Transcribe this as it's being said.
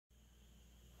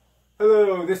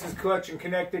Hello, this is Collection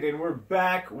Connected, and we're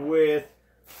back with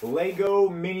Lego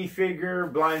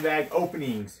minifigure blind bag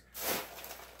openings.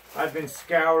 I've been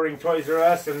scouring Toys R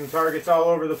Us and Targets all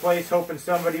over the place, hoping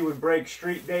somebody would break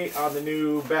street date on the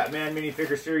new Batman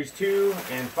minifigure Series 2,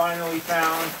 and finally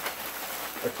found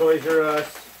a Toys R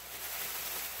Us.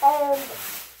 And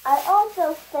I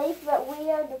also think that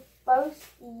we are the first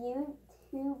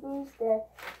YouTubers to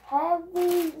have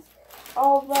these,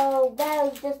 although that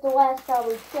was just the last time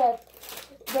we checked.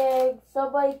 Then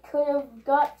somebody could have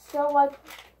got so like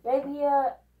maybe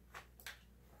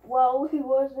well, he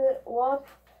wasn't watching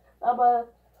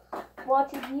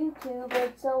YouTube,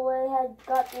 and someone had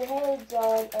got their hands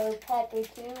on a pack or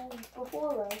two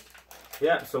before us.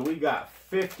 Yeah, so we got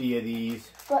 50 of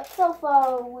these. But so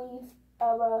far we've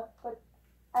but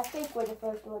I think we're the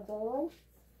first ones anyway.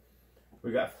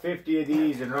 We got 50 of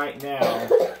these, and right now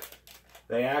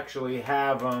they actually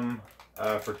have them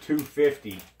for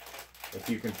 $2.50 if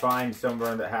you can find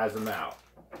somewhere that has them out.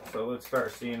 So let's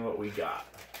start seeing what we got.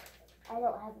 I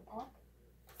don't have a pack.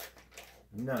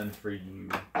 None for you.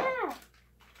 Ah!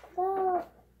 So,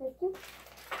 thank you.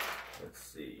 Let's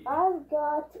see. I've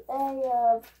got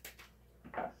a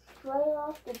straight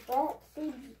off the bat,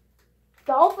 see,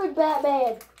 Dolphin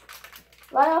Batman.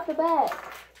 Right off the bat.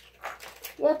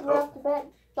 Yep, right off the bat,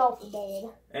 Dolphin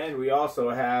Man. And we also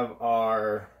have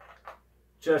our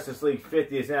Justice League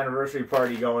 50th anniversary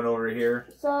party going over here.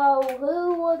 So,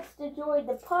 who wants to join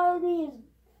the party?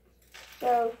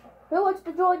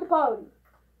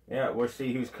 Yeah, we'll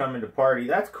see who's coming to party.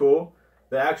 That's cool.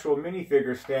 The actual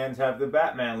minifigure stands have the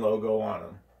Batman logo on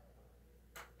them.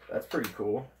 That's pretty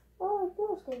cool. Oh,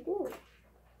 yes, they do.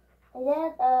 And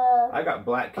then, I got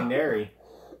Black Canary.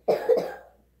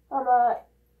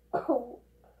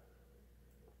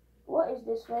 what is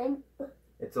this thing?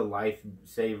 It's a life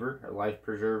saver, a life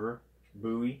preserver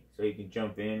buoy, so you can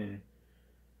jump in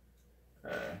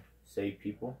and save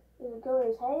people. Does it go in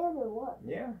his hand or what?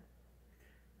 Yeah.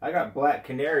 I got Black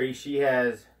Canary. She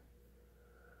has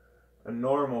a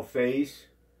normal face,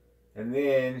 and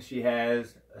then she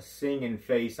has a singing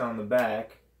face on the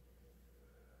back.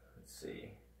 Let's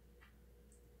see.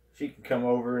 She can come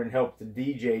over and help the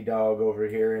DJ dog over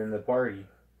here in the party.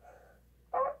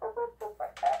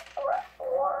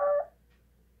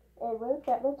 And where'd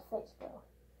Batman's face go?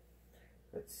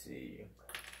 Let's see.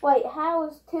 Wait, how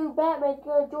is two Batman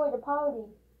gonna join the party?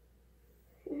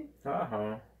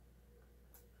 Because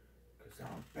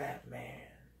I'm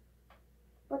Batman.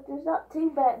 But there's not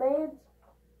two Batmans.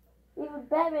 Even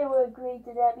Batman would agree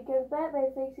to that because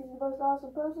Batman thinks he's the most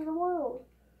awesome person in the world.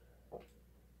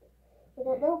 And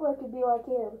that nobody can be like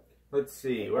him. Let's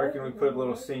see. Where can we put a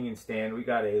little singing stand? We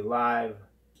got a live.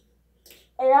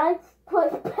 And I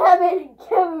put Batman and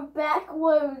Kevin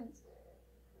backwards.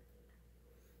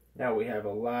 Now we have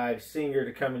a live singer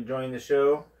to come and join the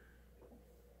show.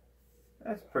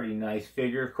 That's a pretty nice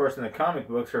figure. Of course, in the comic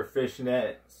books, her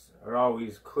fishnets are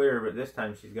always clear, but this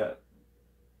time she's got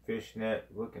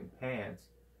fishnet-looking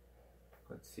pants.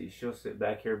 Let's see. She'll sit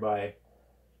back here by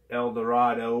El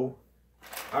Dorado.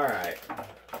 All right.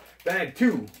 Bag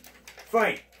 2.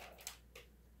 Fight.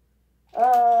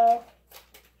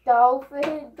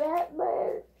 Dolphin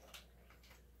Batman.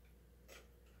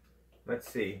 Let's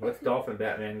see. What's Dolphin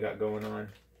Batman got going on?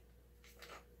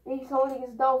 He's holding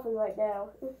his dolphin right now.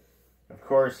 Of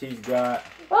course, he's got...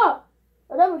 Oh!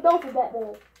 Another Dolphin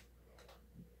Batman.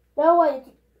 No way, it's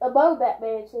above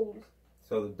Batman, it seems.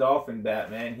 So the Dolphin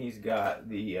Batman, he's got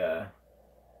the...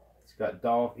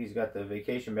 he's got the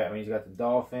Vacation Batman. He's got the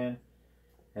Dolphin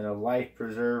and a Life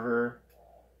Preserver.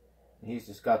 He's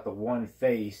just got the one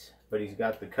face, but he's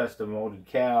got the custom molded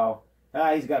cow.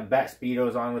 He's got Bat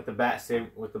Speedos on with the bat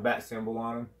symbol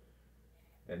on them.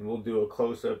 And we'll do a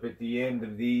close up at the end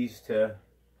of these to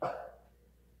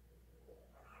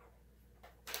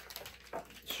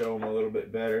show them a little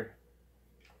bit better.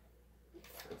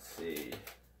 Let's see.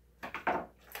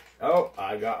 Oh,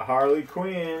 I got Harley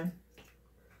Quinn.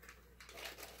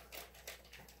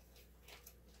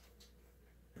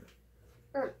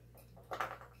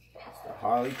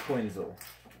 Harley Quinzel.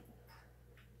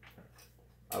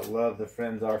 I love the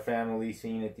Friends Are Family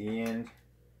scene at the end.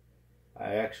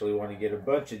 I actually want to get a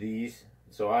bunch of these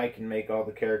so I can make all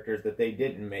the characters that they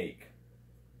didn't make.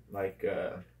 Like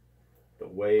the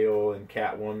Whale and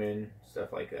Catwoman,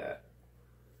 stuff like that.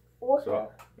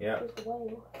 So, yeah.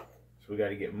 So we got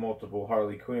to get multiple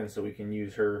Harley Quinn so we can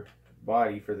use her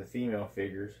body for the female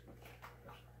figures.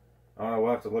 I don't know,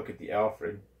 we'll have to look at the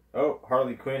Alfred. Oh,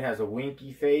 Harley Quinn has a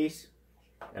winky face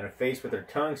and a face with her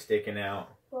tongue sticking out.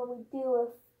 Well, we do with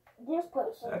this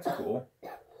person. That's cool.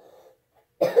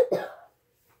 Do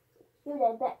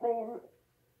that Batman.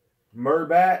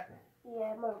 Merbat?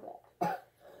 Yeah, Merbat.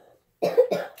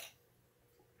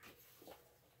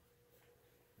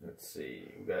 Let's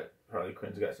see. We got Harley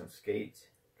Quinn's got some skates.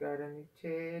 Got a new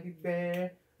teddy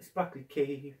bear, a sparkly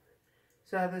cave.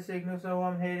 Saw the signal, so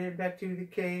I'm headed back to the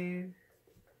cave.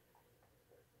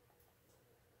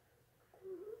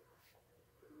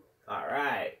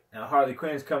 Alright. Now Harley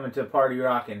Quinn's coming to Party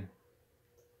Rockin'.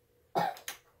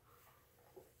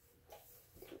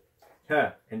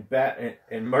 Huh. And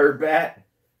Merbat?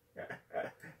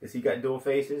 Has he got dual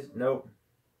faces? Nope.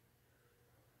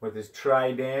 With his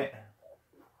trident.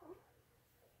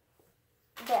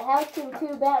 But how can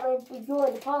two Batmans be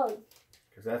joined the party?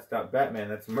 Because that's not Batman,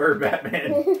 that's Merbatman.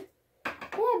 Yeah,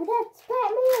 but that's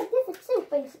Batman in a different suit,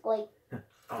 basically.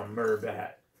 Oh,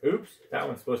 Merbat. Oops, that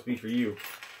one's supposed to be for you.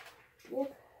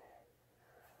 Yep.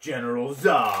 General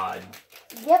Zod.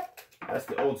 Yep. That's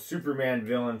the old Superman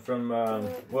villain from,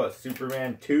 what,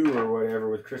 Superman 2 or whatever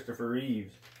with Christopher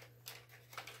Reeves.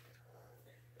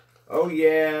 Oh,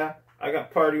 yeah. I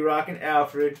got Party Rockin'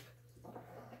 Alfred.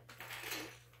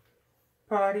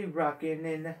 Party rockin'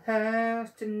 in the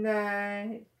house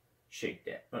tonight. Shake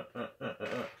that.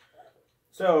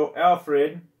 So,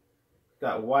 Alfred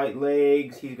got white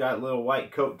legs. He's got little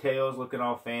white coattails looking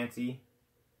all fancy.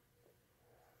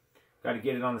 Got to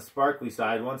get it on the sparkly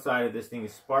side. One side of this thing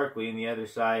is sparkly and the other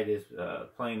side is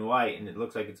plain white. And it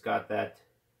looks like it's got that,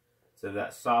 so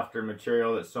that softer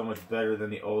material that's so much better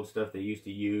than the old stuff they used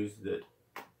to use that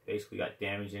basically got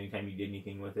damaged anytime you did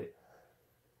anything with it.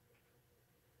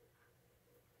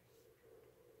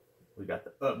 We got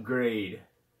the upgrade.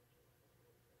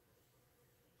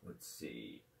 Let's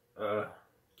see. And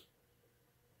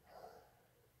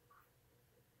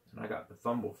I got the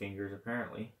fumble fingers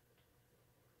apparently.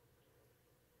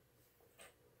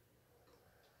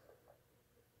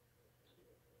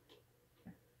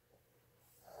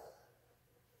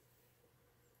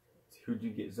 Who'd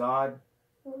you get? Zod?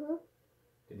 Mhm.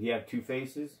 Did he have two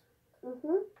faces?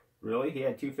 Mhm. Really? He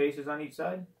had two faces on each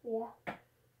side? Yeah.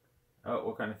 Oh,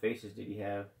 what kind of faces did he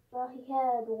have? Well, he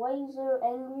had laser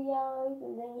angry eyes,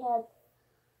 and then he had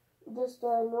just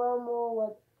a normal,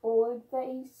 like, bored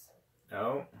face.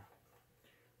 Oh.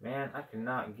 Man, I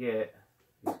cannot get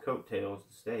these coattails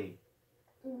to stay.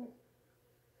 Mm.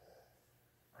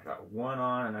 I got one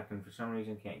on, and I can, for some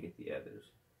reason, can't get the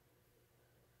others.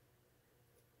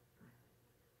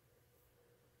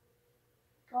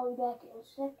 I'll be back in a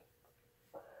sec.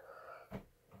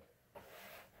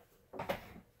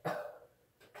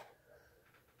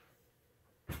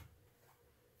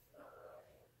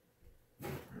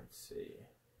 Let's see.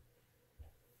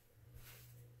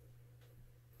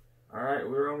 Alright,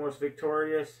 we're almost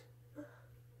victorious.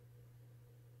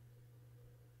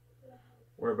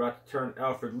 We're about to turn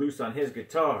Alfred loose on his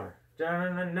guitar.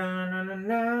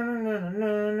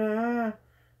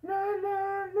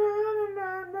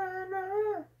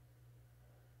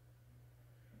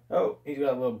 Oh, he's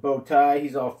got a little bow tie.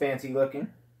 He's all fancy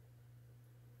looking.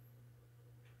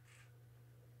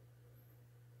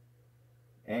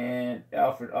 And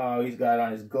Alfred, oh, he's got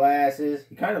on his glasses.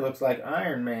 He kind of looks like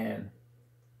Iron Man.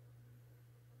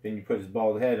 Then you put his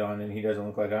bald head on and he doesn't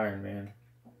look like Iron Man.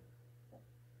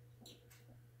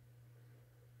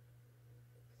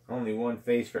 Only one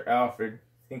face for Alfred.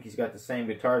 I think he's got the same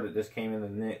guitar that just came in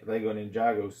the Lego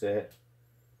Ninjago set.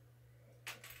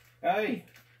 Hey!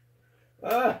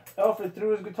 Alfred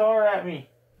threw his guitar at me.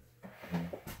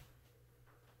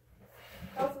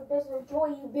 Alfred doesn't enjoy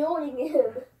you building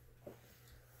him.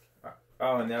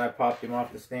 Oh, and then I popped him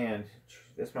off the stand.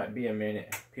 This might be a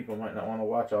minute. People might not want to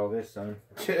watch all this, son.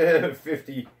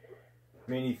 50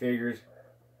 minifigures.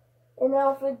 And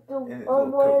Alfred, the one and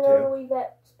only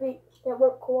that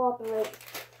won't cooperate.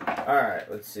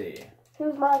 Alright, let's see.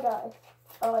 Who's my guy?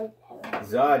 Oh,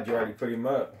 Zod, you already put him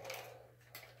up.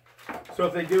 So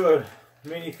if they do a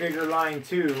minifigure line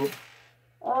 2,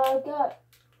 got.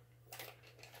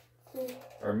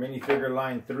 or minifigure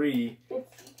line 3,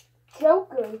 it's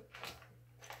Joker.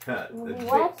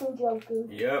 Waxing Joker.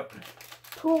 Yep.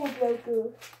 Cool Joker.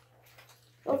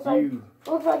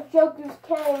 Looks like Jokers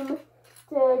came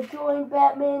to join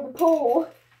Batman the pool.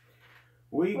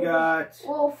 We got a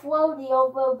little floaty,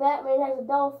 although Batman has a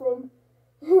dolphin.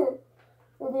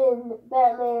 And then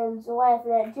Batman's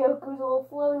laughing at Joker's little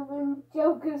floaty when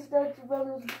Joker starts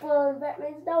running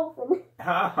Batman's dolphin.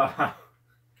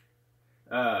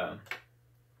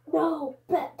 No,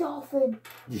 Bat Dolphin.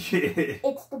 Yeah.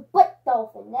 It's the Butt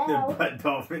Dolphin now. The Butt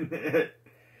Dolphin.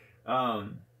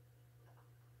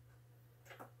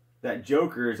 That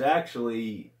Joker is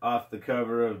actually off the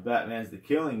cover of Batman's The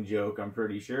Killing Joke, I'm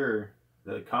pretty sure.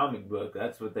 The comic book,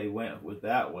 that's what they went with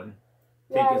that one.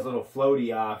 take his little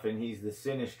floaty off, and he's the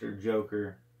sinister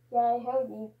Joker. Yeah, I heard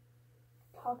you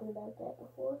talking about that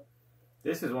before.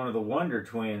 This is one of the Wonder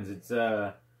Twins. It's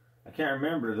I can't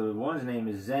remember. The one's name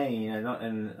is Zane. I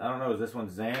don't know. Is this one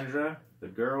Zandra, the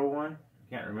girl one?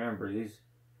 I can't remember. These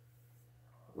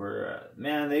were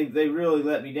man. They really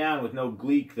let me down with no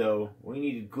Gleek though. We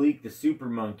needed Gleek the super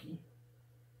monkey.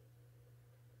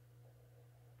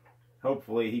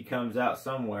 Hopefully he comes out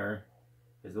somewhere,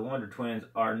 because the Wonder Twins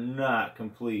are not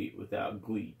complete without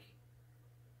Gleek.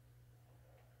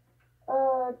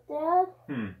 Dad?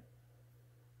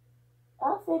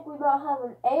 I think we might have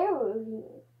an error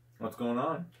here. What's going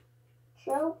on?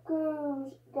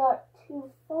 Joker's got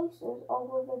two faces,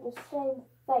 although they're the same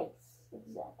face,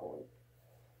 exactly.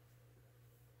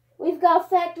 We've got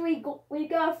factory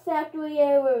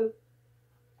error.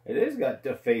 It has got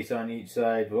the face on each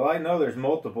side. Well, I know there's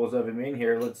multiples of him in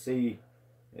here. Let's see.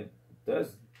 It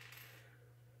does.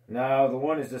 No, the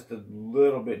one is just a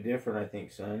little bit different, I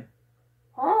think, son.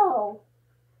 How?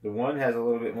 The one has a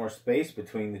little bit more space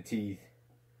between the teeth.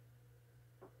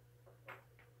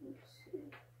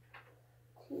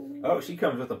 Oh, she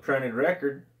comes with a printed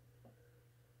record.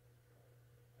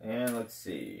 And let's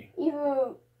see.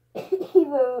 Either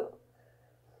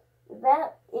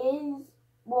that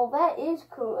is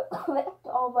correct,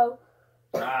 although.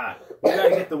 We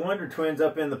gotta get the Wonder Twins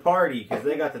up in the party, because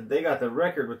they got the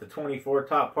record with the 24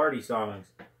 top party songs.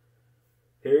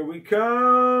 Here we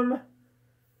come.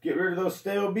 Get rid of those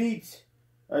stale beats.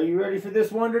 Are you ready for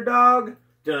this, Wonder Dog?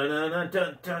 Dun dun dun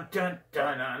dun dun dun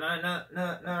dun dun dun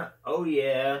dun dun. Oh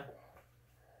yeah.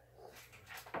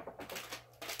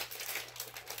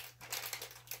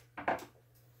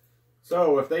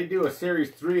 So if they do a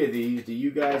series 3 of these, do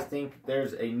you guys think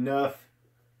there's enough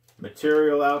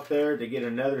material out there to get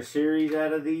another series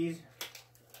out of these?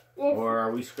 Or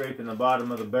are we scraping the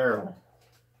bottom of the barrel?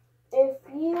 If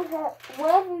you have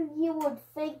whatever you would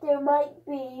think there might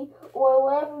be, or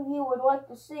whatever you would like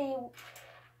to see,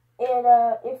 and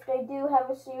if they do have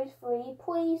a series 3,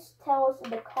 please tell us in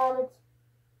the comments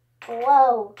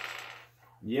below.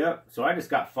 Yep. So I just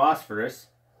got phosphorus.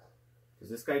 Does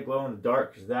this guy glow in the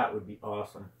dark? Because that would be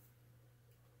awesome.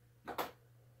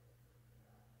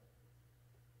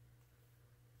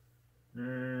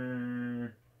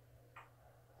 Maybe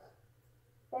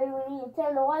we need to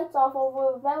turn the lights off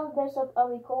over. That would mess up a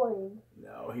recording.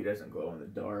 No, he doesn't glow in the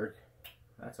dark.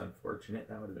 That's unfortunate.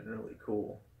 That would have been really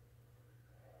cool.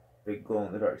 Big glow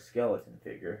in the dark skeleton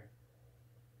figure.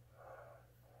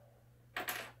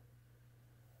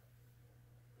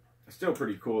 Still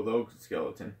pretty cool though,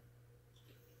 skeleton.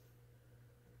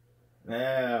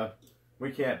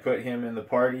 We can't put him in the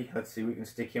party. Let's see, we can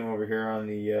stick him over here on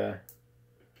the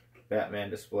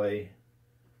Batman display.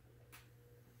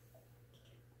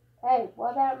 Hey,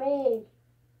 what about me?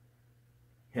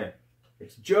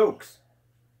 It's jokes.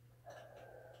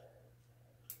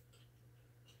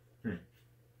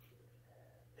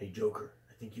 Hey Joker,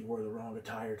 I think you wore the wrong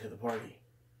attire to the party.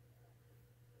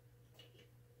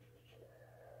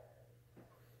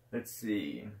 Let's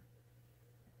see.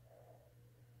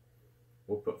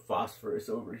 We'll put phosphorus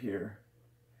over here.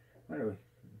 Why don't we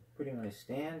put him on his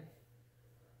stand?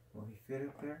 Will he fit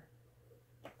up there?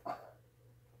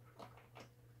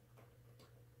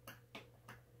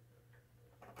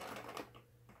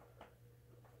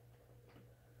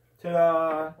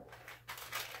 Ta-da!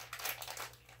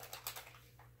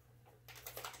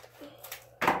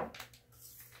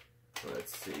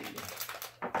 Let's see.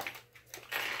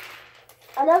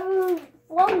 Another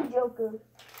floaty Joker.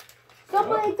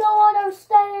 Somebody go on our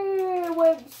stand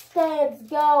where the stands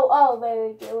go. Oh, there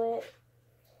we do it.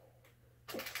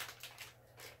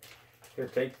 Here,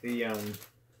 take the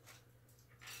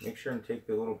make sure and take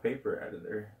the little paper out of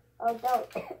there. Oh, don't.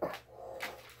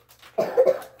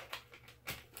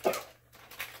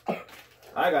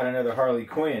 I got another Harley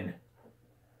Quinn.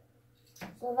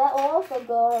 So that will also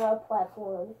go on our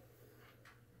platform.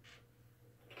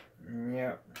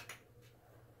 Yep.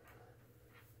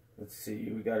 Let's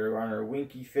see, we got her on her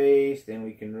winky face, then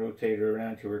we can rotate her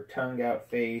around to her tongue out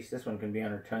face. This one can be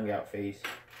on her tongue out face.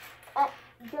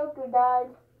 Joker died.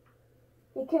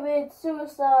 He committed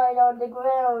suicide on the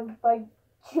ground by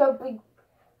jumping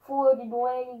forward and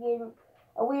landing in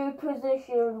a weird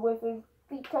position with his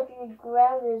feet touching the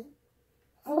ground, his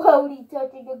floaty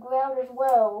touching the ground as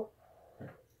well.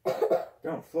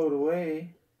 Don't float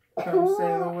away. Come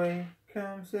sail away.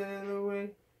 Come sail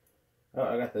away. Oh,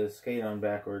 I got the skate on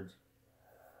backwards.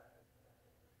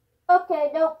 Okay,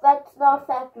 nope, that's not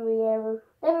factory error.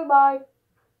 Never mind.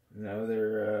 No,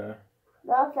 they're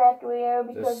Not factory error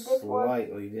because just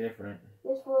slightly different.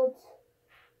 This one's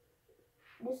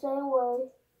the same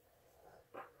way.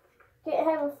 can't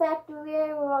have a factory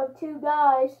error on two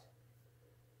guys.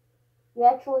 You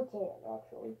actually can,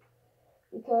 actually.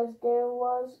 Because there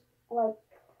was, like,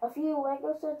 a few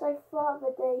Lego sets I thought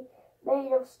that they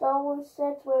made of Star Wars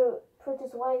sets where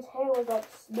Princess Leia's hair was, like,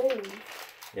 smooth.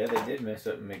 Yeah, they did mess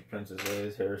up and make Princess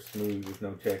Leia's hair smooth with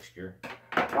no texture.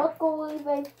 Luckily,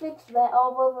 they fixed that,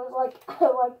 although there's, like,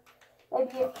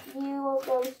 maybe a few of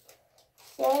those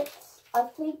sets. I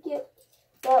think that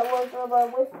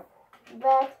was, with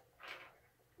that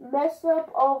mess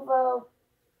up, although,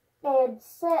 and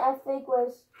set, I think,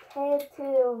 was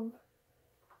Tentative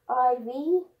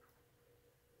IV.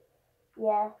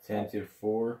 Yeah. Tentative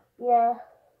 4. Yeah.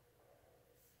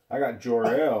 I got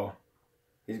Jor-El.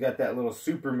 He's got that little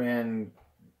Superman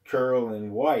curl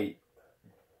in white.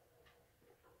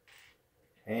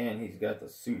 And he's got the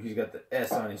suit. He's got the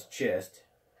S on his chest.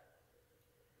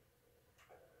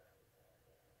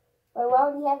 But why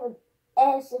would he have an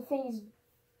S if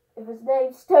his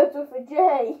name starts with a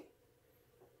J?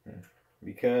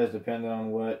 Because depending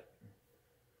on what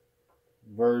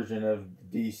version of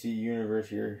the DC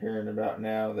universe you're hearing about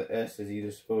now, the S is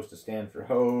either supposed to stand for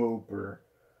hope or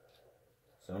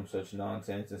some such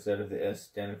nonsense instead of the S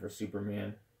standing for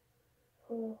Superman.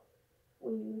 Oh,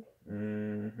 weird.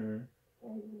 Mm-hmm.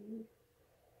 Weird.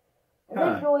 Huh.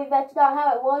 Originally, that's not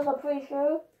how it was, I'm pretty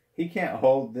sure. He can't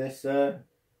hold this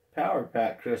power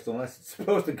pack crystal unless it's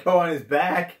supposed to go on his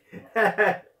back.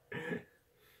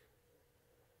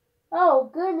 Oh,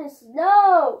 goodness,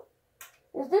 no!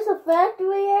 Is this a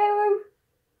factory error?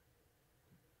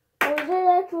 Or is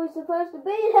it actually supposed to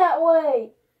be that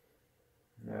way?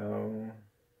 No,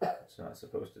 it's not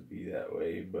supposed to be that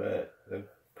way, but the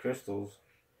crystals,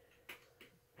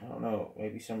 I don't know,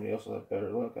 maybe somebody else will have better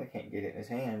look. I can't get it in his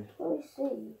hand. Let me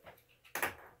see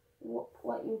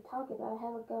what you're talking about. I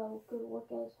haven't got a good look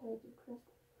at his head and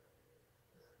crystal.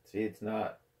 See, it's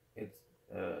not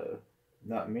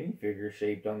minifigure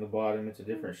shaped on the bottom. It's a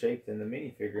different shape than the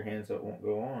minifigure hand, so it won't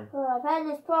go on. I've had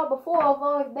this problem before. I've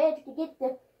always managed to get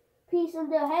the piece in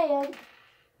the hand.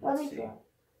 Let me try.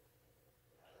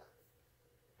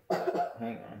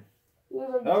 Hang on.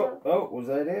 Oh, was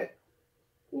that it?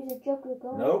 Use a Joker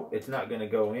go. Nope, it's not going to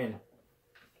go in.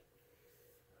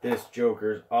 This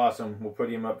Joker's awesome. We'll put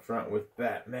him up front with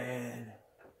Batman.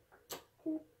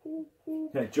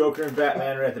 Joker and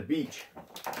Batman are at the beach.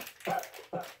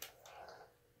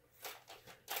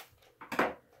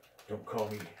 Don't call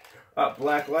me.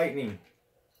 Black Lightning.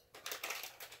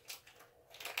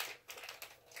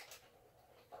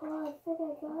 Oh, I think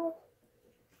I got it.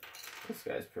 This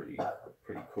guy's pretty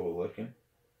cool looking.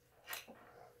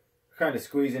 Kind of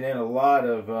squeezing in a lot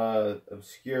of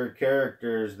obscure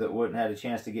characters that wouldn't have a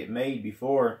chance to get made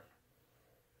before.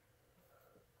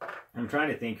 I'm trying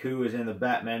to think who is in the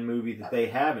Batman movie that they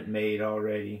haven't made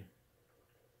already.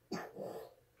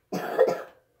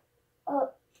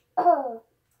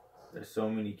 There's so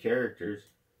many characters.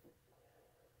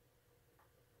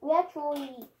 We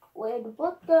actually, where'd the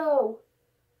book go?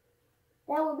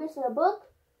 Now we're missing a book?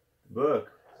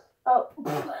 Book. Oh.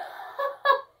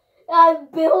 I'm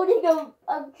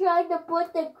trying to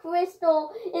put the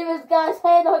crystal in this guy's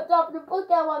head on top of the book.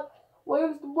 I'm like,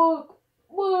 where's the book?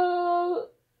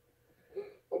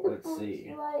 And the Let's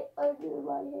see. Right under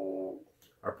my hand.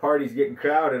 Our party's getting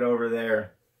crowded over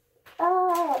there.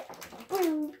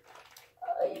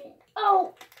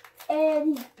 Oh,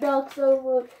 and he knocks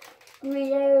over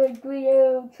Green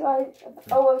Arrow tries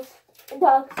almost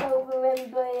knocks over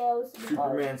everybody else.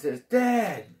 Superman says,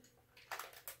 "Dad!"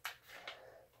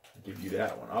 I'll give you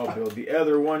that one. I'll build the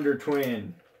other Wonder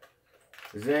Twin.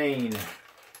 Zane.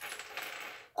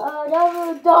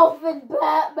 Another Dolphin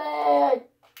Batman!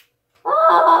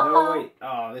 Ah! No, wait.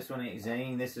 Oh, this one ain't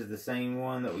Zane. This is the same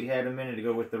one that we had a minute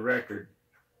ago with the record.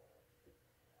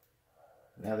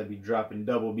 Now they'll be dropping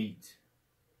double beats.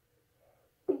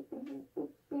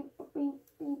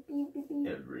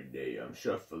 Every day I'm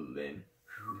shuffling.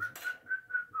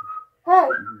 Hey,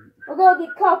 we're gonna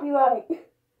get copyright.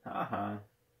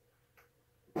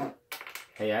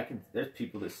 Hey, there's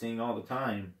people that sing all the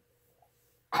time.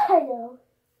 I know.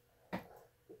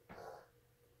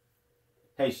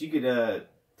 Hey, she could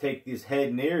take these head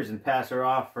and ears and pass her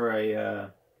off for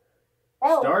a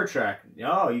Star Trek.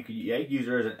 No, you could use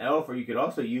her as an elf, or you could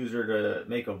also use her to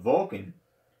make a Vulcan.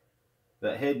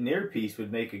 That head and ear piece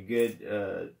would make a good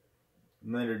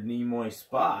Leonard Nimoy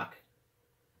Spock.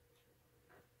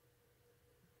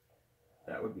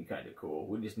 That would be kind of cool.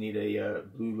 We just need a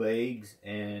blue legs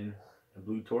and a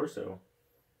blue torso.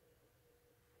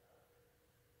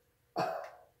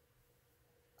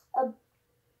 A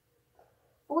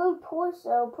blue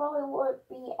torso probably wouldn't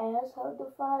be as hard to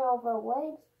find, although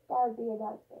legs, that would be a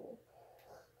nightmare.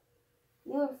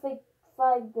 You would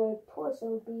find the torso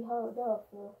would be hard enough.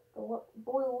 The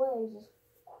boiled legs is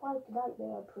quite a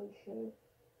nightmare, I'm pretty sure.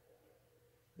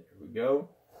 There we go.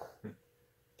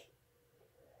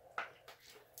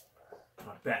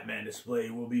 My Batman display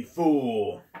will be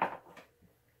full.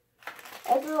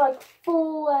 I feel like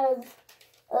full as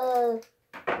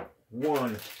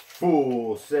one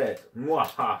full set.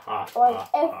 Mwahaha.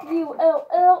 like FULL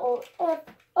or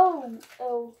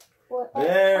FOL.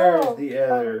 There's the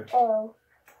other.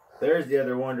 There's the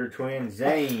other Wonder Twin,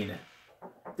 Zane.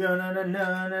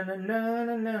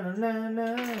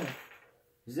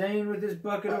 Zane with his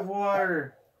bucket of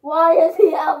water. Why does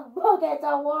he have buckets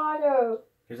of water?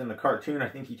 Because in the cartoon, I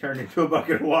think he turned into a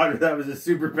bucket of water. That was his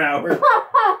superpower.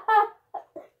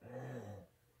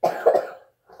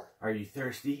 Are you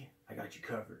thirsty? I got you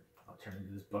covered. I'll turn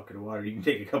into this bucket of water. You can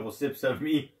take a couple sips of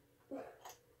me.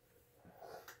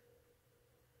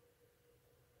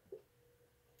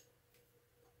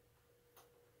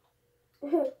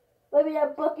 Maybe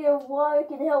that bucket of water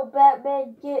can help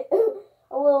Batman get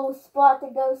a little spot to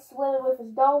go swimming with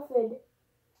his dolphin.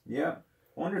 Yeah.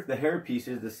 I wonder if the hairpiece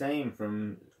is the same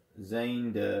from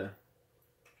Zane to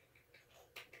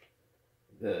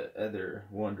the other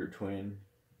Wonder Twin.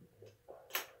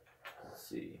 Let's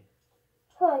see.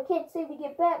 Huh, I can't seem to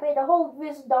get Batman to hold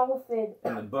this dolphin.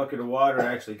 And the bucket of water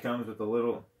actually comes with a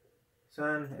little...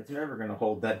 Son, it's never going to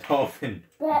hold that dolphin.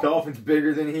 The dolphin's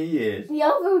bigger than he is. The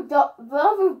other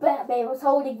Batman was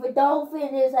holding the dolphin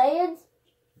in his hands.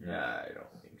 Nah, I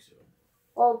don't think so.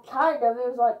 Well, kind of. It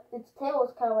was like, its tail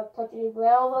was kind of like touching the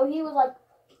ground, although he was like,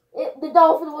 the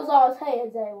dolphin was on his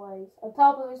hands anyways, on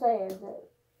top of his hands.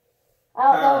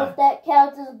 I don't know if that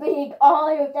counts as being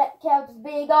on or if that counts as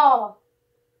being off.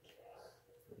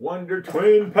 Wonder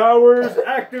Twin powers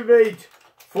activate.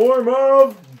 Form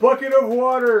of bucket of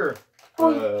water.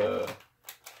 What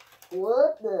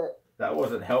the? That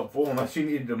wasn't helpful unless you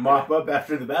needed to mop up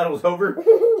after the battle's over.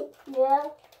 Yeah.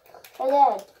 And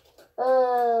then,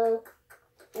 where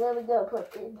we go?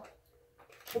 Put in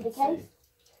the case?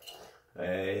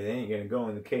 Hey, they ain't gonna go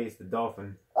in the case. The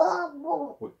dolphin.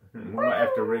 We might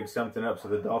have to rig something up so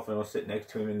the dolphin will sit next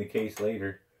to him in the case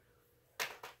later.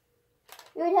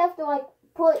 You would have to like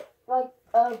put like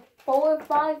 4 or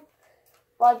 5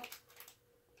 like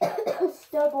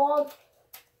stud long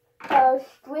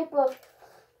strip of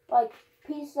like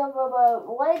piece of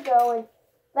Lego, and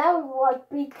that would like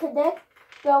be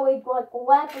going like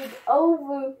lapping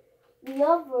over the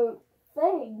other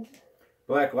things.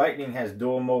 Black Lightning has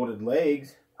dual molded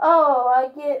legs. Oh, I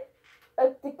get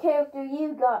the character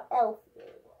you got,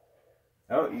 Alfred.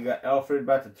 Oh, you got Alfred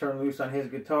about to turn loose on his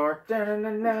guitar.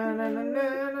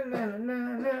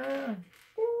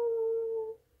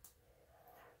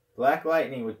 Black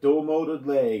Lightning with dual molded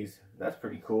legs. That's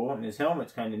pretty cool. And his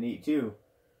helmet's kind of neat too.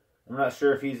 I'm not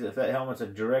sure if that helmet's a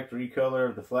direct recolor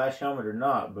of the Flash helmet or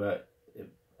not, but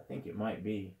I think it might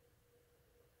be.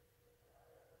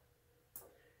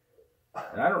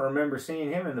 And I don't remember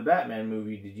seeing him in the Batman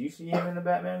movie. Did you see him in the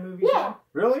Batman movie? Yeah.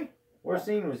 Really? What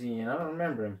scene was he in? I don't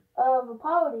remember him. The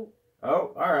party.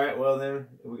 Oh, alright. Well then,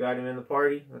 we got him in the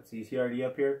party. Let's see, is he already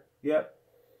up here? Yep.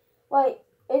 Wait,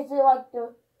 is it like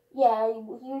the... Yeah, he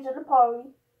was at the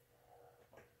party.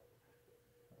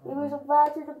 He was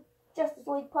invited to the Justice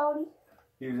League party.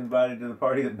 He was invited to the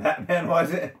party that Batman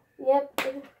wasn't? Yep.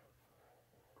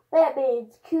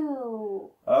 Batman's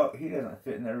cool. Oh, he doesn't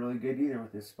fit in there really good either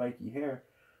with his spiky hair.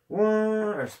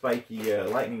 Or spiky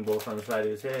lightning bolts on the side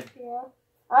of his head. Yeah.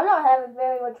 I'm not having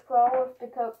very much problem with the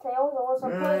coattails unless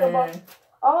I'm putting them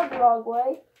on the wrong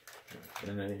way.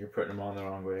 And then you're putting them on the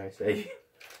wrong way, I say.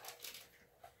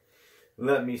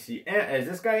 Let me see. Is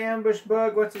this guy Ambush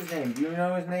Bug? What's his name? Do you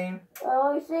know his name?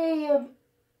 Let me see.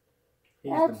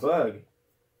 He's the bug.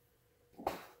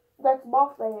 That's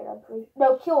Mothman, I'm pretty sure.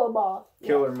 No, Killer Moth.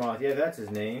 Killer Moth. Yeah, that's his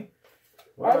name.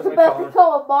 I was about to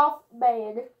call him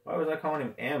Mothman. Why was I calling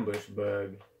him Ambush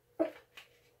Bug?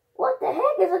 What the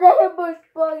heck is an ambush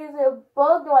bug? Is it a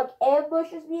bug that like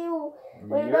ambushes you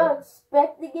when you're not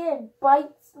expecting it and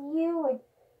bites you and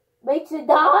makes you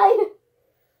die?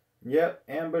 Yep,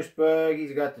 Ambush Bug.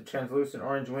 He's got the translucent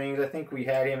orange wings. I think we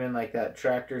had him in like that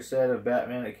tractor set of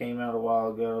Batman that came out a while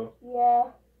ago.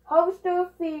 Yeah. Harvester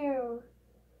of Fear.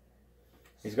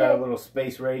 He's got a little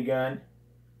space ray gun.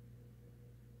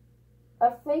 I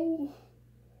think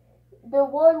the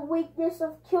one weakness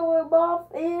of Killer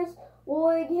Moth is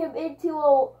luring him is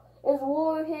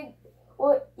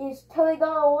turning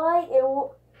on a light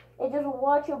and just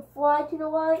watch him fly to the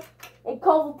light and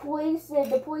call the police,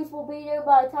 and the police will be there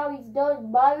by the time he's done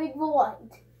admiring the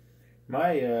light.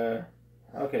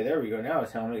 Okay, there we go. Now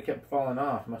his helmet, it kept falling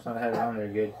off. Must not have had it on there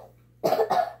good.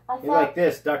 I He's like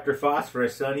this, Dr.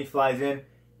 Phosphorus, son. He flies in.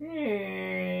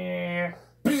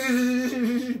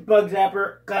 Bug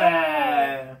zapper.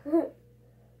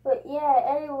 But yeah,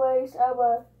 anyways, the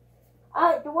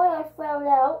way I found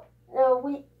out,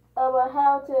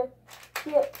 how to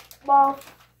get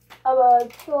moth,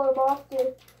 kill a moth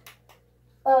to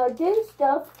do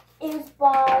stuff is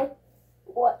by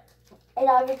and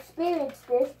I've experienced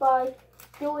this by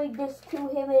doing this to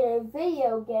him in a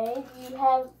video game.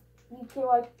 You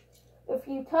can if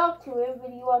you talk to him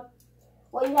and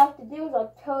what you have to do is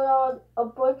turn on a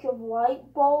bunch of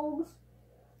light bulbs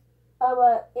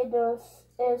in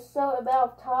a certain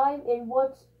amount of time, and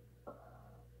once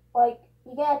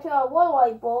you gotta turn on one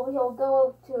light bulb, he'll go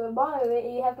over to admire it,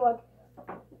 and you have to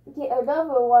get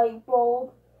another light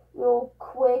bulb real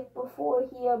quick before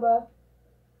the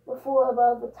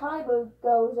timer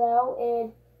goes out,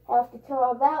 and have to turn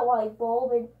on that light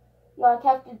bulb, and you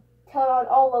have to turn on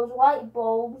all those light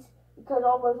bulbs because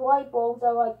all those light bulbs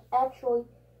are actually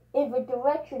in the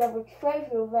direction of a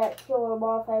treasure that Killer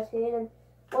Moth has hid, and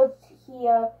once he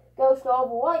goes to all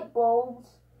the light bulbs,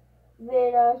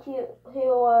 then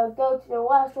he'll go to the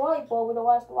last light bulb, and the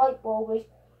last light bulb is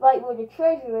right where the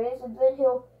treasure is, and then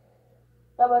he'll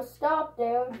stop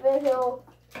there, and then he'll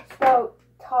start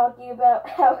talking about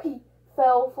how he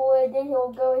fell for it, and then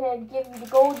he'll go ahead and give you the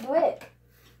golden brick.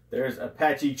 There's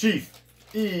Apache Chief,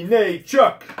 E-Nay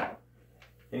Chuck.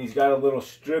 And he's got a little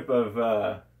strip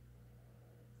of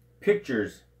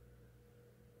pictures.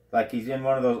 Like he's in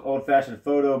one of those old-fashioned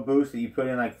photo booths that you put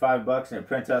in like $5 and it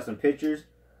prints out some pictures.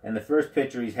 And the first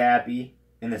picture he's happy.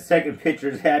 And the second picture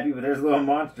is happy, but there's a little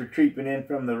monster creeping in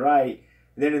from the right.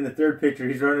 And then in the third picture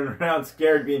he's running around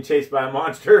scared being chased by a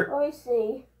monster. Let me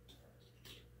see.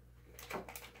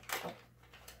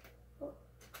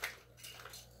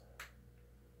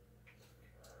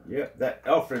 Yep, that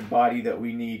Alfred body that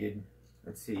we needed.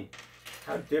 Let's see.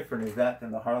 How different is that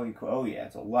than the Harley Quinn? Oh yeah,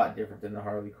 it's a lot different than the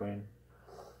Harley Quinn.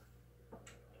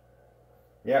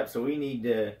 Yep, so we need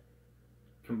to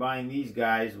combine these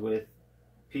guys with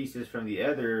pieces from the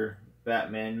other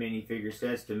Batman minifigure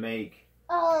sets to make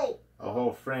a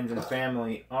whole friends and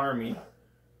family army.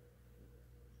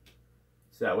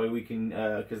 So that way we can,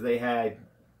 because they had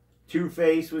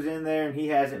Two-Face was in there and he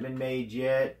hasn't been made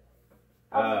yet.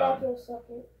 I'll be back in a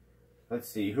second. Let's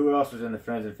see, who else was in the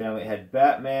Friends and Family? It had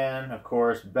Batman, of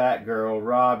course, Batgirl,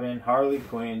 Robin, Harley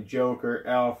Quinn, Joker,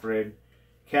 Alfred,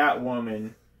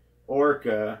 Catwoman,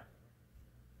 Orca,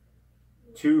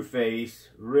 Two-Face,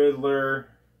 Riddler,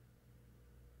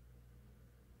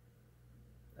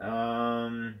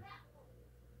 I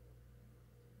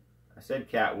said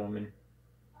Catwoman.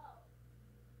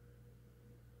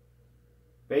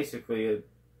 Basically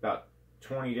about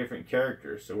 20 different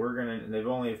characters. So they've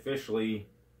only officially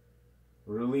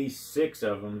released 6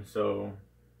 of them, so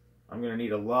I'm gonna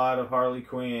need a lot of Harley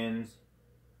Quinns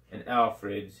and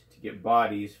Alfreds to get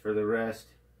bodies for the rest.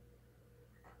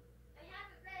 I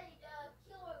haven't read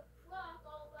Killer Croc,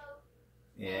 although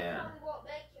Yeah. probably won't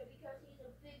make it because he's a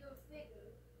bigger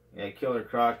figure. Yeah, Killer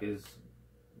Croc is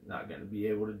not gonna be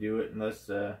able to do it unless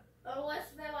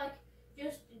unless they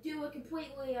just do a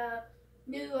completely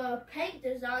new paint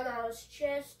design on his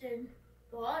chest and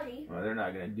body. Well, they're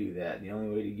not going to do that. The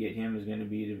only way to get him is going to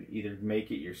be to either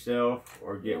make it yourself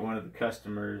or get one of the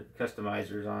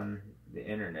customizers on the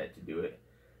internet to do it.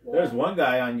 Yeah. There's one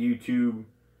guy on YouTube,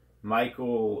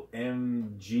 Michael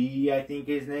MG, I think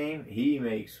his name. He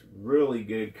makes really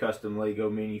good custom Lego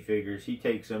minifigures. He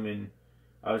takes them in.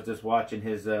 I was just watching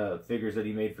his figures that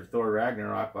he made for Thor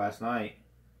Ragnarok last night.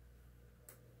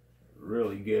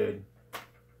 Really good.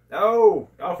 Oh,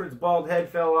 Alfred's bald head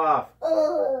fell off.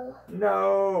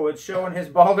 No, it's showing his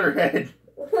balder head.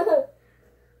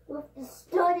 With the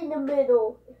stud in the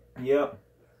middle. Yep.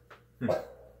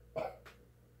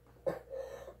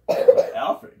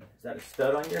 Alfred, is that a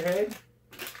stud on your head?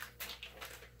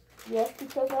 Yes,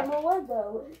 because I'm a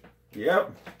Lego.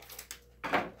 Yep.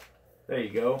 There you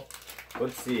go.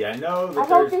 Let's see, I know that I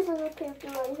hope this is a picture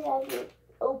I haven't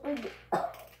opened.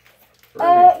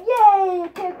 Yay!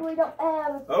 Pick we don't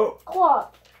have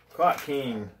Clock. Clock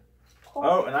King.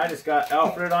 Oh, and I just got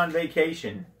Alfred on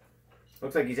vacation.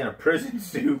 Looks like he's in a prison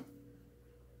suit.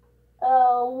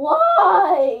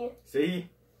 Why? See?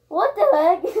 What the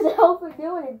heck is Alfred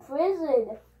doing in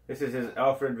prison? This is his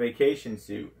Alfred vacation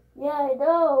suit. Yeah, I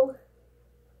know.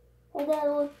 And then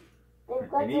look, they've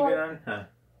got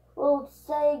little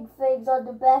saying things on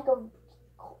the back of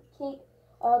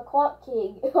Clock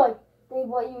King. Like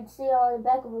what you'd see on the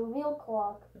back of a real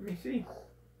clock. Let me see.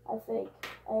 I think.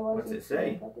 What's it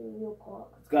say? Like a real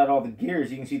clock. It's got all the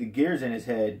gears. You can see the gears in his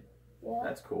head. Yeah.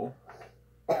 That's cool.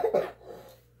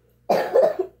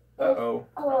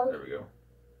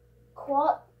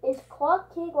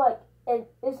 King like?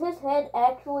 Is his head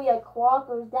actually a clock,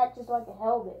 or is that just like a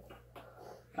helmet?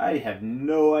 I have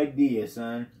no idea,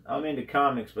 son. I'm into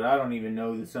comics, but I don't even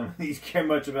know that some of these care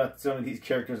much about some of these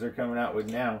characters they're coming out with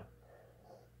now.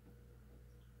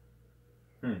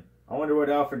 I wonder what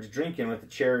Alfred's drinking with the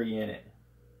cherry in it.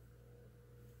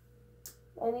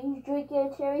 Maybe he's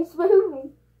drinking a cherry smoothie.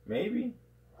 Maybe.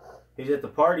 He's at the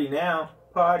party now.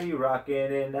 Party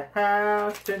rocking in the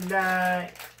house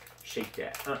tonight. Shake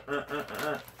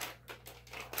that.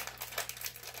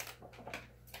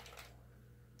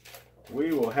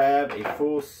 We will have a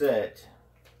full set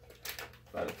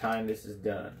by the time this is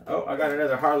done. Oh, I got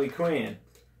another Harley Quinn.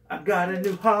 I got a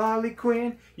new Harley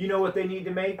Quinn. You know what they need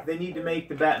to make? They need to make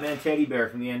the Batman teddy bear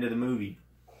from the end of the movie.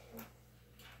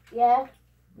 Yeah.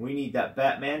 We need that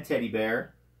Batman teddy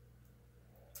bear.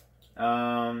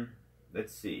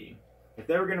 Let's see. If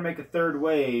they were going to make a third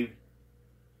wave,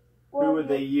 who would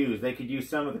they use? They could use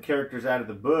some of the characters out of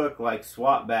the book, like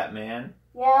Swap Batman.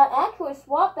 Yeah, actually,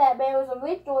 Swap Batman was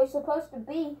originally supposed to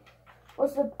be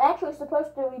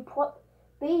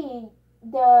be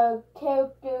the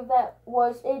character that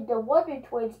was in the Wonder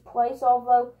Twins' place,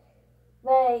 although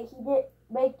he didn't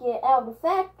make it out of the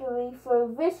factory for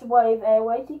this wave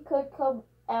anyways. He could come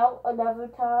out another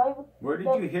time. Where did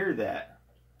you hear that?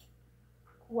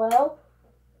 Well,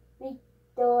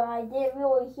 I didn't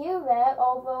really hear that,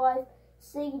 although I've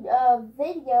seen a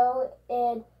video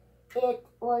and it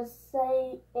was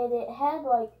saying, and it had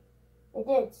like, it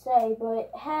didn't say, but it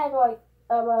had like,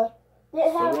 So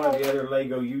one of the other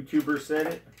Lego YouTubers said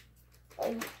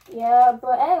it? Yeah,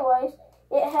 but anyways,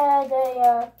 it had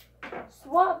a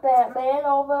Swap Batman,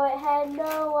 although it had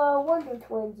no Wonder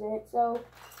Twins in it, so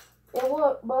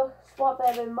Swap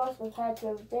Batman must have had to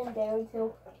have been there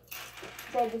until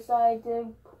they decided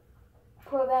to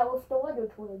put it out with the Wonder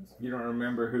Twins. You don't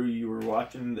remember who you were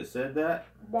watching that said that?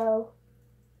 No.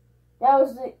 That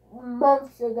was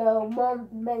months ago,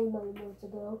 many months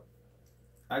ago.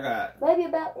 I got... Maybe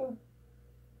about...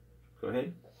 Go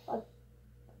ahead.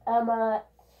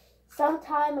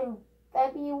 Sometime in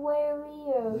February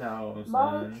or No,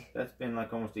 March. son. That's been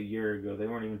like almost a year ago. They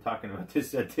weren't even talking about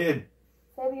this at then.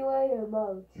 February or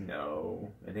March.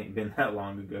 No, it ain't been that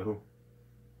long ago.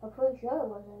 I'm pretty sure it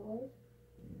was anyways.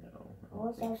 No,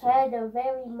 Unless I've had a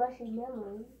very mushy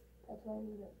memory. That's why I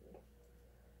remember.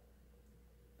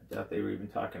 I doubt they were even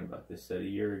talking about this set a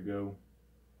year ago.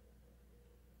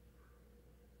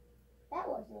 That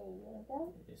wasn't a year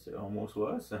ago. Yes, it almost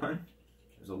was, son.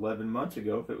 It was 11 months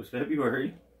ago if it was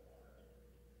February.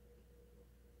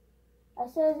 I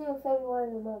said it was February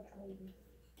or March, maybe.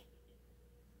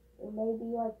 Or maybe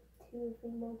like 2 or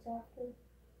 3 months after.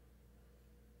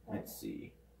 Let's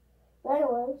see. But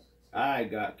anyways. I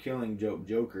got Killing Joke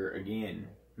Joker again.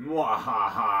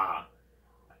 Mwahaha!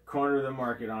 Corner the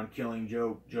market on Killing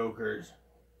Joke Jokers.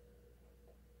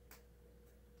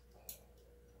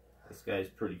 This guy's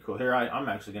pretty cool. Here, I'm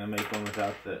actually gonna make one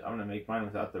without the. I'm gonna make mine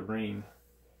without the ring,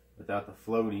 without the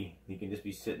floaty. He can just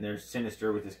be sitting there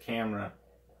sinister with his camera.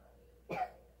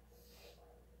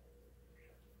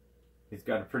 He's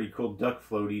got a pretty cool duck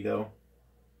floaty though.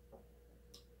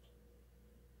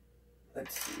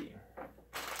 Let's see.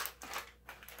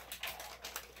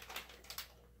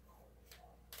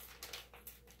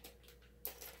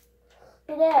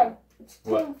 Hey Dad, it's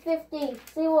 10:50.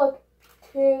 See, look,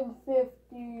 10:50.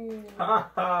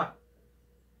 Ha ha.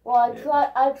 Well,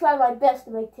 I try my best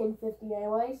to make 10:50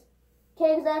 anyways.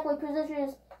 Can't exactly position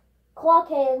his clock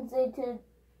hands into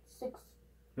 6.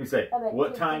 Let me say,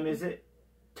 what time is it?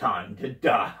 Time to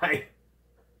die.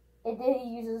 And then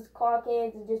he uses clock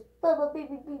hands and just beep,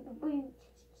 beep, beep, beep.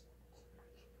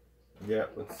 Yeah,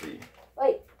 let's see.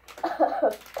 Wait,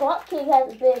 Clock King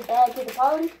hasn't been added to the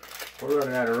party. We're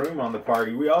running out of room on the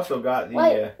party. We also got the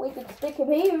Wait, we can stick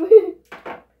him here.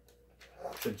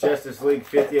 the Justice League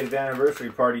 50th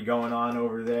anniversary party going on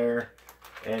over there,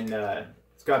 and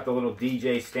it's got the little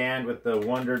DJ stand with the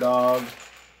Wonder Dog.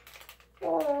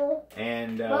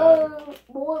 And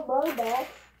more back.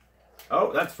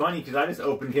 Oh, that's funny because I just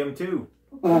opened him too.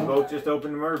 We both just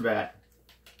opened Murbat.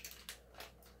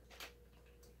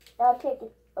 I'll take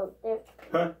it. Oh,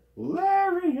 there.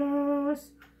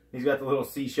 Hilarious! He's got the little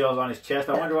seashells on his chest.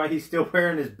 I wonder why he's still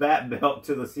wearing his bat belt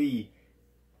to the sea.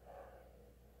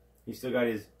 He's still got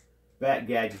his bat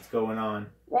gadgets going on.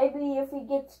 Maybe if he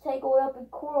gets taken up in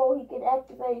coral, he can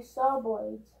activate his saw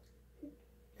blades.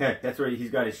 That's where he's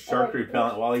got his shark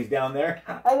repellent while he's down there.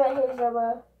 I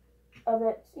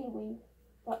bet seaweed.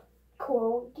 Not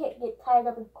coral. You can't get tied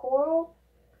up in coral.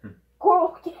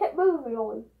 Coral can't move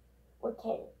really. Or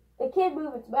can it? It can't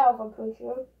move its mouth, I'm pretty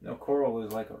sure. No, coral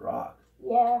is like a rock.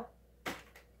 Yeah.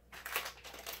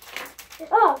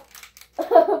 Oh!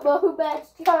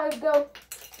 Mobat's trying to go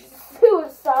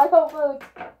suicidal mode.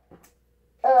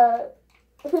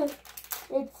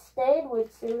 It stayed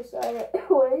with suicide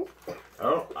anyways.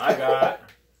 Oh, I got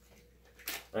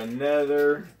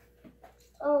another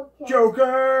Okay.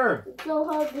 Joker! It's so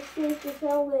hard to see his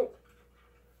helmet.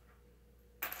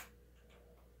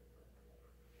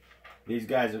 These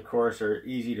guys, of course, are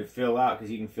easy to fill out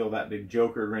because you can fill that big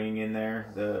Joker ring in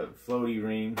there, the floaty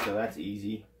ring, so that's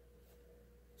easy.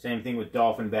 Same thing with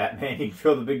Dolphin Batman. You can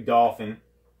fill the big dolphin.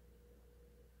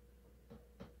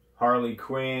 Harley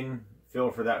Quinn,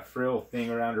 fill for that frill thing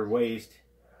around her waist.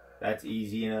 That's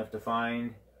easy enough to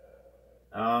find.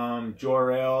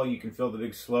 Jor-El, you can fill the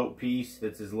big slope piece.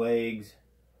 That's his legs.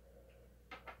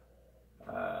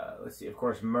 Let's see, of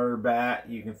course, Merbat.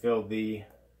 You can fill the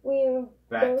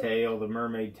bat tail, the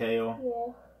mermaid tail.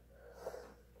 Yeah.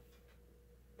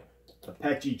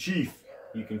 Apache Chief,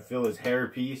 you can fill his hair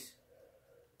piece.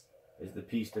 Is the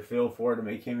piece to fill for to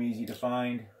make him easy to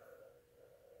find.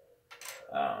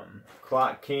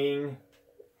 Clock King.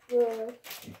 Yeah.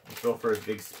 You can fill for his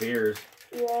big spears.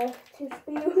 Yeah, 2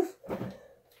 spears.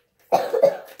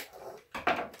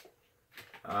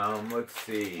 Let's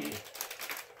see.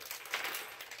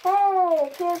 Hey, a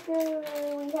character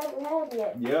we haven't had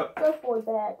yet. Yep. Surfboard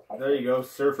Bat. There you go.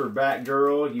 Surfer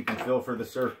Batgirl. You can fill for the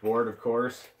surfboard, of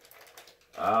course.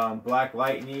 Black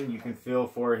Lightning. You can fill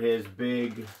for his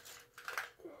big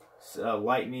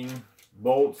lightning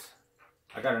bolts.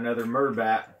 I got another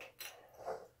Merbat.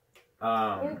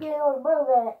 You're getting on a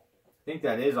Merbat. I think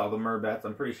that is all the Merbats.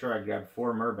 I'm pretty sure I grabbed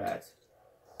 4 Merbats.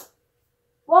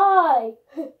 Why?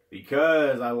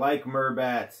 Because I like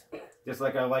Merbats. Just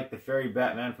like I like the fairy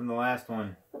Batman from the last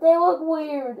one. But they look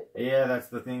weird. Yeah, that's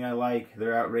the thing I like.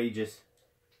 They're outrageous.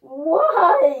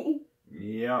 Why?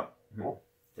 Yep.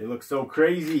 They look so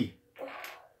crazy.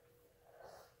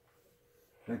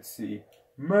 Let's see.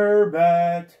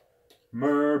 Merbat.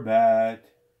 Merbat.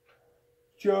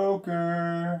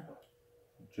 Joker.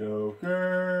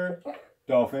 Joker.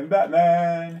 Dolphin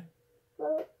Batman.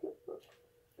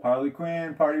 Harley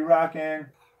Quinn, party rockin'.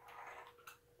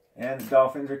 And the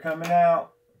dolphins are coming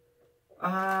out.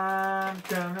 I'm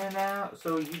coming out,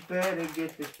 so you better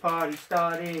get this party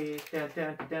started. Dun,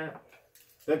 dun, dun, dun.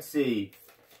 Let's see.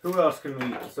 Who else can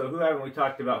we... So who haven't we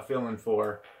talked about filling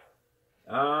for?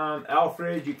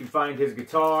 Alfred, you can find his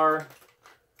guitar.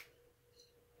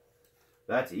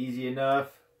 That's easy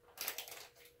enough.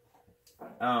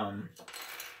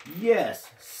 Yes,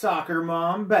 Soccer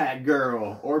Mom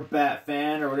Batgirl, or Bat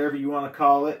Fan, or whatever you want to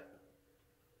call it.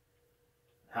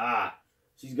 Ha!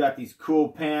 She's got these cool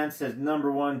pants, says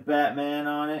 #1 Batman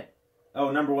on it. Oh,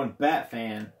 #1 Bat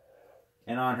Fan.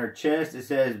 And on her chest it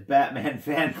says Batman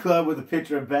Fan Club with a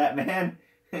picture of Batman.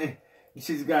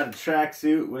 She's got a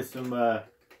tracksuit with some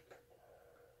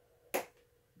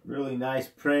really nice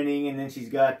printing, and then she's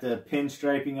got the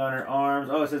pinstriping on her arms.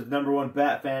 Oh, it says #1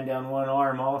 Bat Fan down one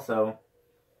arm also.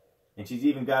 And she's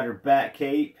even got her bat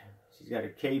cape. She's got her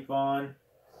cape on.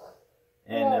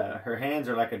 And her hands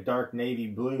are like a dark navy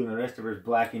blue, and the rest of her is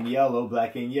black and yellow,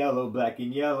 black and yellow, black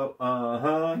and yellow.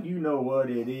 Uh-huh, you know what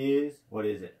it is. What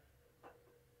is it?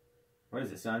 What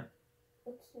is it, son?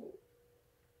 Let's see.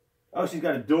 Oh, she's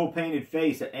got a dual painted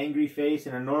face, an angry face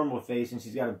and a normal face, and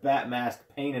she's got a bat mask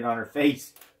painted on her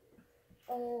face.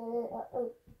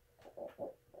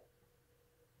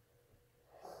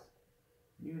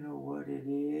 You know what it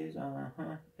is.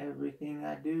 Uh-huh. Everything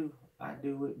I do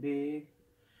it big.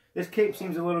 This cape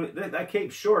seems a little bit... That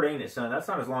cape's short, ain't it, son? That's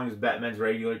not as long as Batman's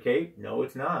regular cape. No,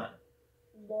 it's not.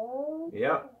 No.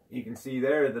 Yep. You can see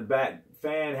there the Bat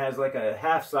Fan has like a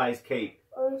half-size cape.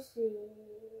 Let's see.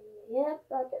 Yep,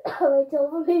 it's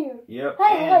over here. Yep.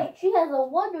 Hey, wait, she has a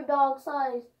Wonder Dog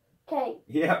size cape.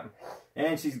 Yep.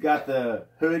 And she's got the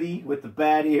hoodie with the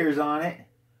bat ears on it.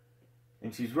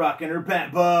 And she's rocking her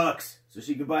Bat Bucks so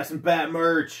she can buy some Bat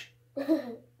merch.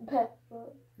 Bat Bucks.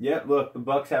 Yep, look, the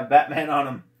Bucks have Batman on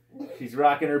them. She's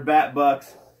rocking her Bat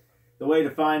Bucks. The way to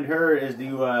find her is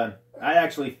to, I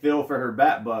actually fill for her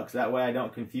Bat Bucks. That way I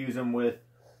don't confuse them with,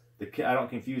 I don't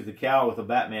confuse the cow with a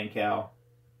Batman cow.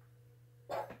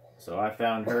 So I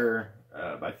found her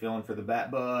by filling for the Bat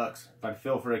Bucks. If I'd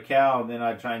fill for a cow, then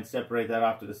I'd try and separate that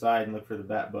off to the side and look for the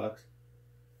Bat Bucks.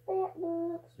 Bat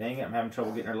Bucks. Dang it, I'm having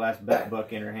trouble getting her last Bat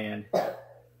Buck in her hand.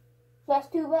 She has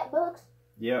 2 Bat Bucks?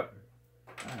 Yep.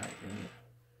 Alright,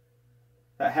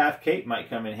 that half cape might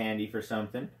come in handy for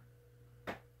something.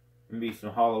 Maybe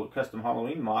some custom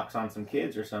Halloween mocks on some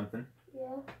kids or something.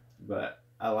 Yeah. But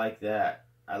I like that.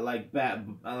 I like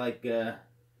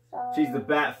she's the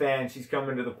Bat Fan. She's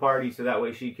coming to the party so that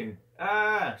way she can...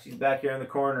 she's back here in the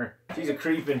corner. She's a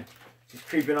creeping. She's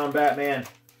creeping on Batman.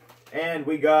 And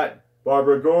we got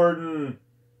Barbara Gordon.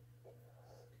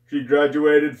 She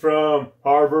graduated from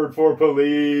Harvard for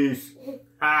police.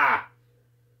 Ha!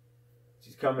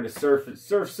 She's coming to surf it.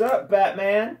 Surf's up,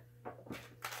 Batman.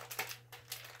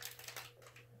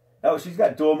 Oh, she's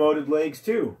got dual-moded legs,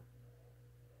 too.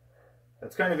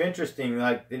 That's kind of interesting.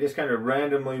 Like, they just kind of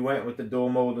randomly went with the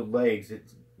dual-moded legs.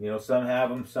 It's, you know, some have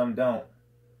them, some don't.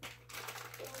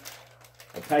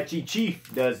 Apache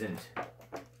Chief doesn't.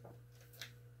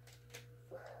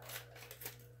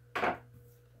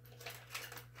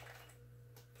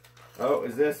 Oh,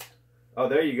 is this? Oh,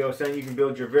 there you go, son. You can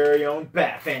build your very own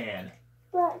Batman.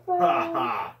 Batman. Ha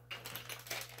ha.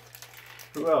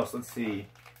 Who else? Let's see.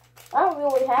 I don't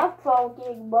really have trouble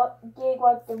getting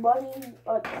like the money,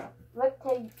 like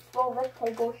small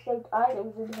rectangle shaped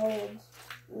items in hands.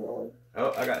 Really.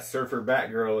 Oh, I got Surfer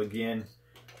Batgirl again.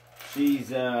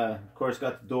 She's of course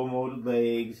got the dual moded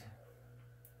legs.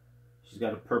 She's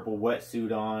got a purple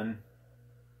wetsuit on.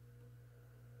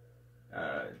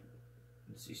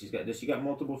 Let's see, does she got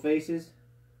multiple faces?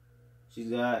 She's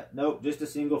got, nope, just a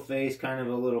single face, kind of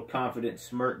a little confident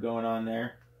smirk going on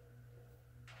there.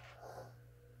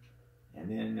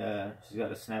 And then she's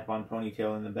got a snap-on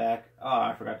ponytail in the back. Oh,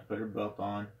 I forgot to put her belt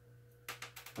on.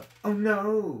 Oh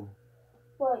no!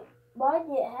 Wait, why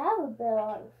did it have a belt,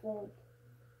 I think?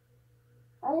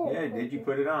 I didn't. Yeah, did you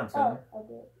put it on, son? Oh, I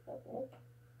did.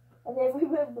 I didn't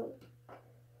remember.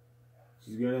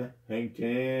 She's gonna hang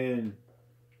 10.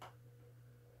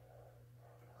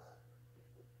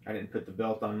 I didn't put the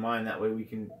belt on mine, that way we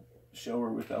can show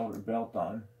her without her belt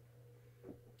on.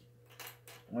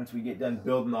 Once we get done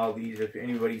building all these, if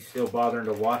anybody's still bothering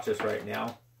to watch us right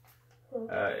now,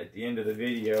 at the end of the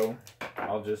video,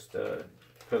 I'll just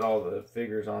put all the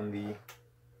figures on the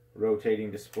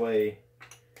rotating display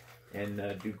and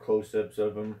do close-ups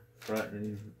of them front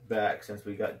and back, since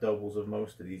we got doubles of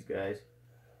most of these guys.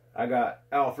 I got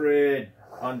Alfred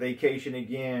on vacation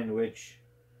again, which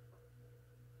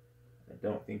I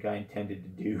don't think I intended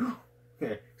to do,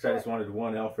 because I just wanted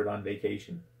one Alfred on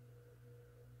vacation.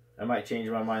 I might change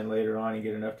my mind later on and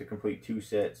get enough to complete 2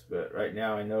 sets, but right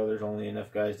now I know there's only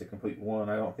enough guys to complete 1.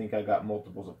 I don't think I got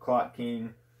multiples of Clock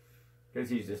King, because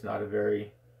he's just not a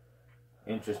very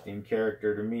interesting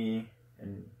character to me,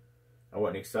 and I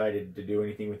wasn't excited to do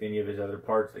anything with any of his other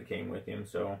parts that came with him,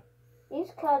 so.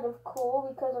 He's kind of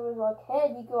cool because of his like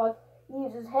head. You can like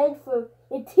use his head for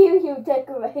interior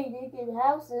decorating in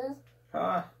houses.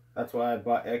 That's why I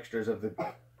bought extras of the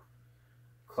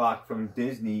clock from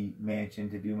Disney Mansion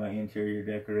to do my interior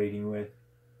decorating with.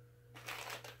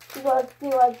 You like do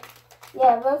like,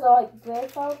 yeah, those are like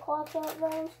grandfather clocks, aren't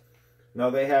those? No,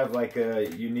 they have like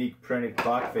a unique printed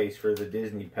clock face for the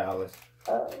Disney Palace.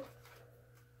 Oh.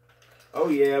 Oh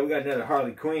yeah, we got another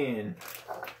Harley Quinn.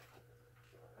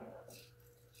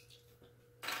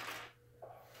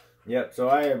 Yep, so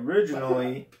I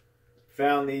originally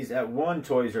found these at one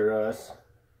Toys R Us,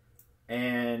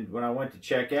 and when I went to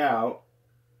check out,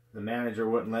 the manager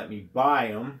wouldn't let me buy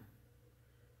them,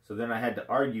 so then I had to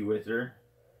argue with her,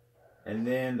 and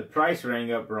then the price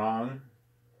rang up wrong,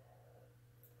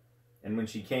 and when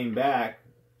she came back,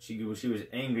 she was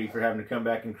angry for having to come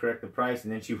back and correct the price,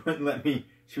 and then she would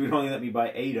only let me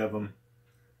buy 8 of them.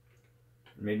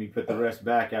 It made me put the rest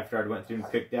back after I went through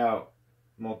and picked out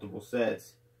multiple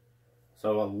sets.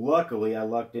 So luckily, I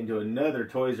lucked into another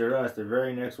Toys R Us. The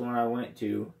very next one I went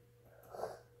to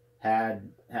had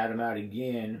them out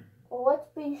again. Well, let's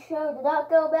be sure to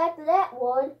not go back to that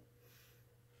one.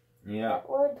 Yeah. That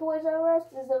one Toys R Us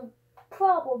is a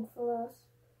problem for us.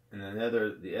 And the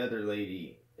other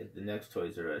lady at the next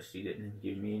Toys R Us, she didn't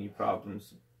give me any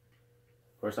problems.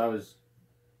 Of course, I was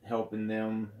helping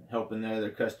the other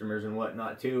customers and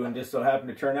whatnot too, and just so happened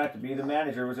to turn out to be the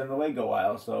manager was in the Lego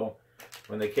aisle. So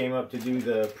when they came up to do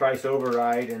the price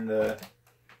override and the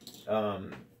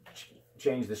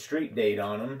change the street date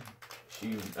on them,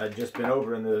 I'd just been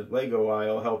over in the Lego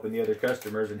aisle helping the other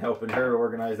customers and helping her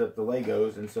organize up the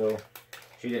Legos, and so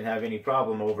she didn't have any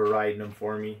problem overriding them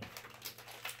for me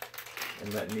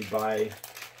and letting me buy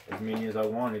as many as I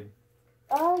wanted.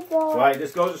 I got. So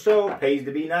this goes to show, pays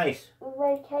to be nice.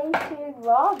 Vacation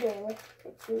Robin.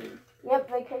 Let's see. Yep,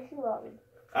 Vacation Robin.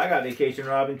 I got Vacation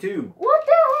Robin too. What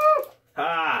the heck?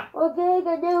 Ha! We're getting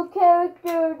a new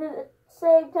character at the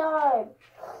same time.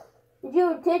 Did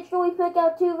you intentionally pick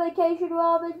out 2 Vacation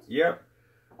Robins? Yep.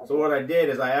 So what I did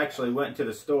is I actually went to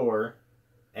the store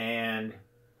and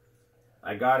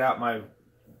I got out my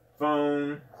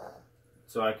phone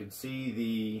so I could see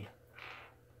the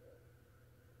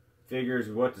figures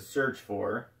of what to search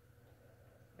for.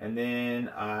 And then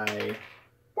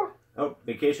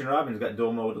Vacation Robin's got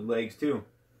dual molded legs too.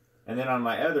 And then on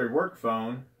my other work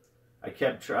phone,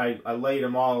 I laid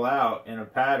them all out in a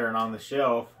pattern on the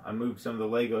shelf. I moved some of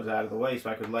the Legos out of the way so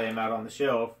I could lay them out on the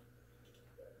shelf.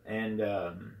 And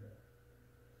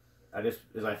as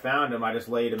I found them, I just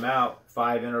laid them out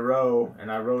 5 in a row,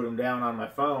 and I wrote them down on my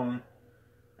phone.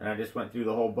 And I just went through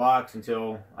the whole box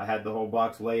until I had the whole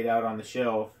box laid out on the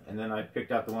shelf. And then I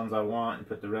picked out the ones I want and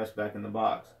put the rest back in the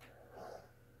box.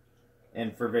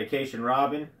 And for Vacation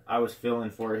Robin, I was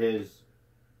filling for his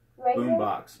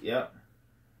boombox. Yep.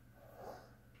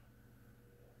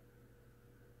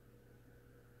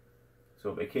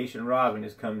 So Vacation Robin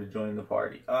has come to join the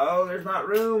party. Oh, there's not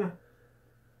room.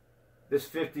 This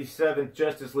 57th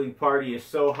Justice League party is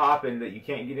so hopping that you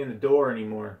can't get in the door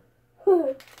anymore.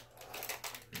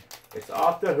 It's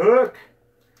off the hook.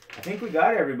 I think we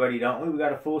got everybody, don't we? We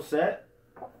got a full set?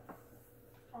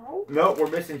 Nope, we're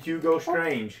missing Hugo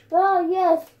Strange. Oh,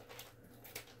 yes.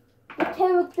 The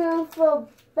character from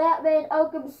Batman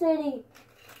Arkham City.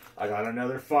 I got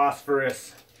another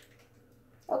phosphorus.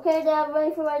 Okay, now I'm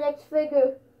ready for my next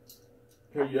figure.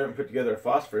 Here, you haven't put together a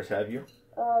phosphorus, have you?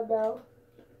 No.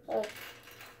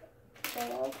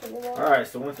 Alright,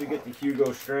 so once we get to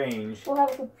Hugo Strange, we'll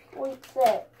have a complete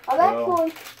set.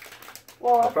 I'll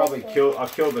probably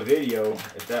kill the video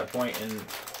at that point, and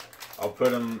I'll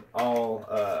put them all,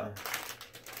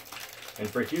 and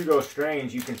for Hugo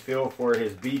Strange, you can fill for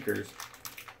his beakers.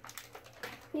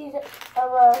 I've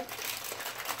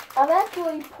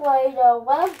actually played a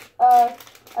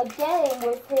game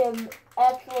with him,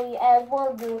 actually, as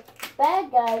one of the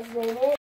bad guys in it.